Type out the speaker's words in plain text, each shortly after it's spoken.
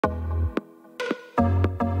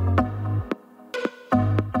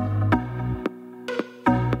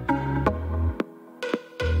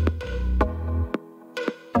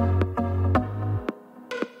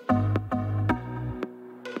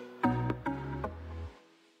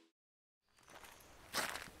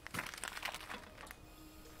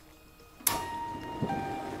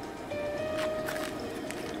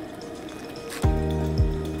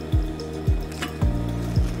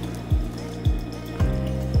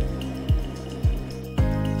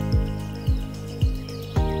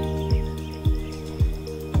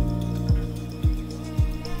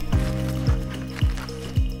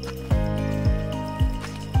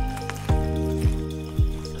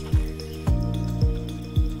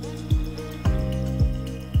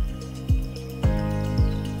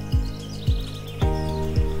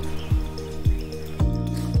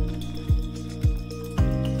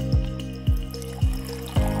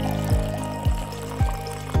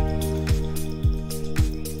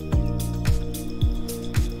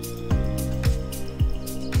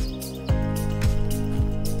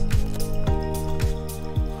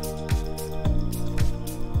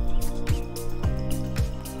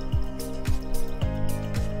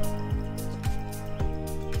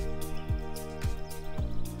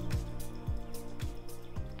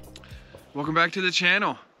Welcome back to the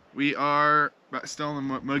channel. We are still on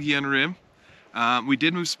the Mogollon Rim. We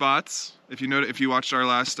did move spots. If you watched our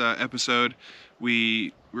last episode,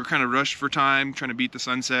 we were kind of rushed for time, trying to beat the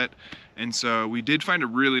sunset, and so we did find a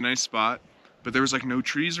really nice spot, but there was like no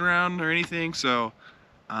trees around or anything, so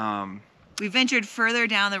we ventured further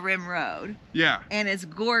down the rim road. Yeah. And it's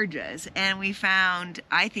gorgeous, and we found,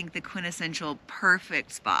 I think, the quintessential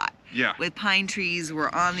perfect spot. Yeah. With pine trees, we're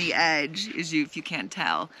on the edge, if you can't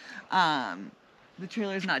tell. The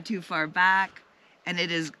trailer's not too far back, and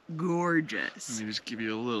it is gorgeous. Let me just give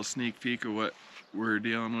you a little sneak peek of what we're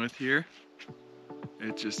dealing with here.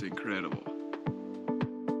 It's just incredible.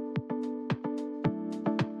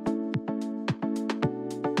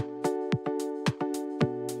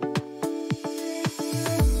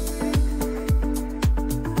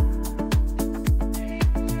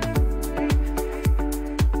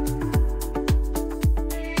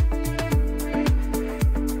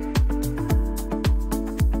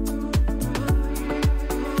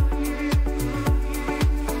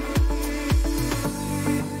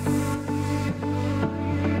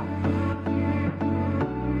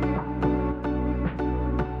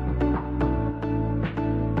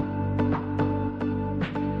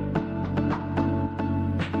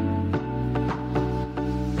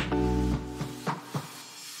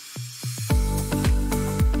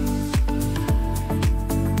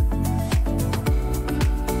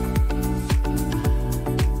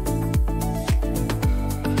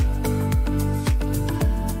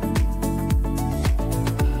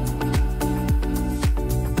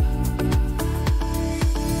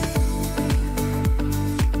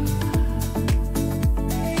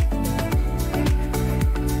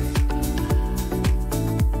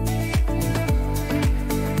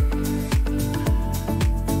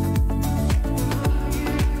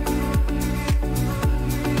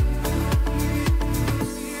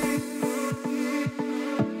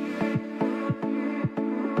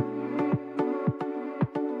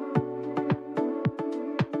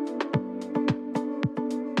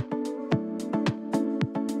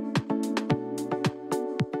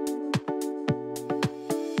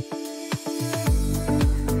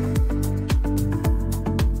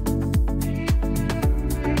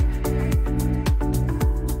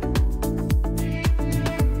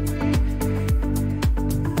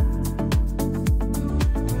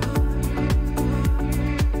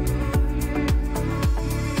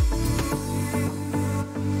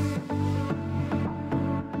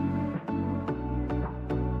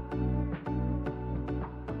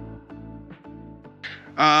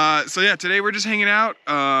 So yeah, today we're just hanging out.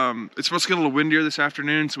 It's supposed to get a little windier this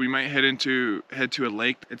afternoon, so we might head to a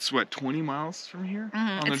lake. It's what, 20 miles from here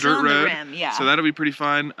on the dirt road. Rim, yeah. So that'll be pretty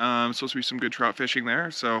fun. Supposed to be some good trout fishing there,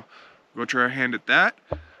 so we'll try our hand at that.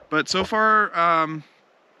 But so far,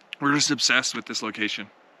 we're just obsessed with this location.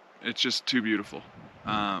 It's just too beautiful.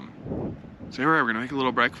 So here we're gonna make a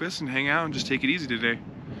little breakfast and hang out and just take it easy today.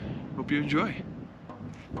 Hope you enjoy.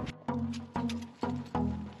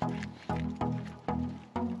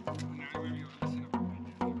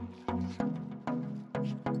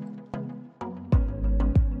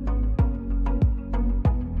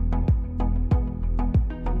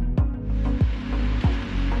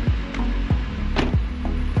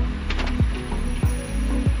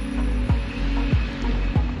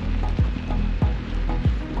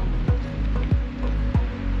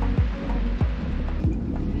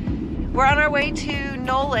 We're on our way to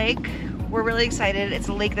Knoll Lake. We're really excited. It's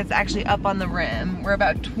a lake that's actually up on the rim. We're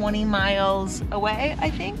about 20 miles away,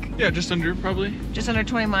 I think. Yeah, just under, probably. Just under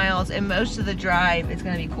 20 miles, and most of the drive is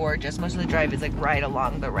gonna be gorgeous. Most of the drive is like right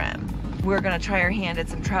along the rim. We're gonna try our hand at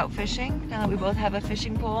some trout fishing. Now that we both have a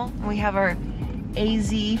fishing pole, and we have our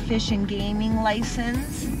AZ Fish and Gaming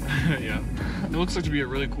license. Yeah. It looks like to be a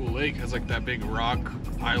really cool lake. It has like that big rock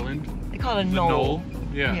island. They call it a knoll.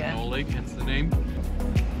 Yeah, Knoll Lake, hence the name.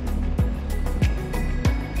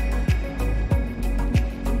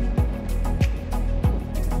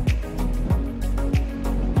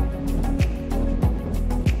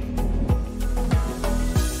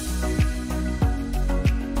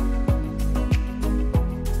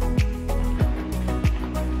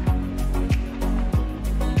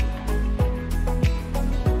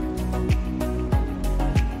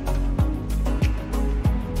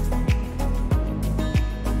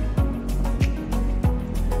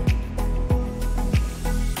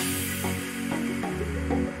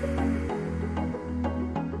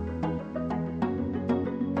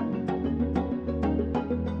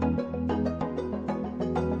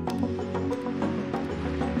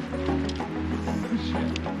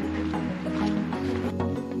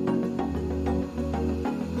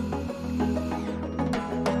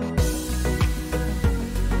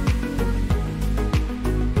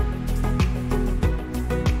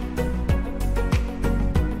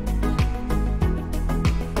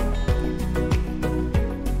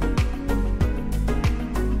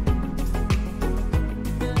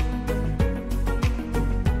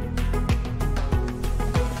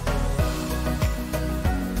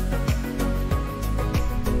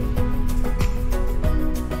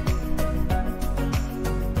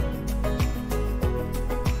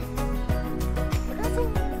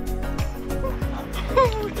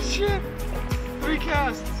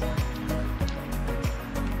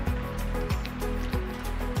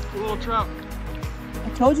 little trout. I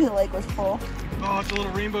told you the lake was full. Oh, it's a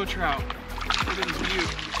little rainbow trout. Look at this view.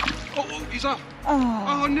 Oh, he's off. Oh,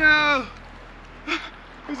 Oh no!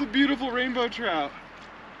 It was a beautiful rainbow trout.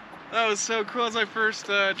 That was so cool. It's my first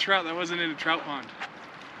trout that wasn't in a trout pond.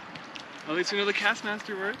 At least we know the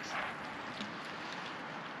Castmaster works.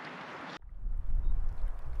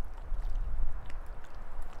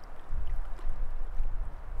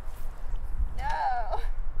 no.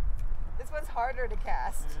 This one's harder to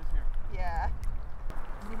cast. Yeah.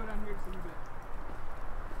 I'm gonna go down here just a little bit.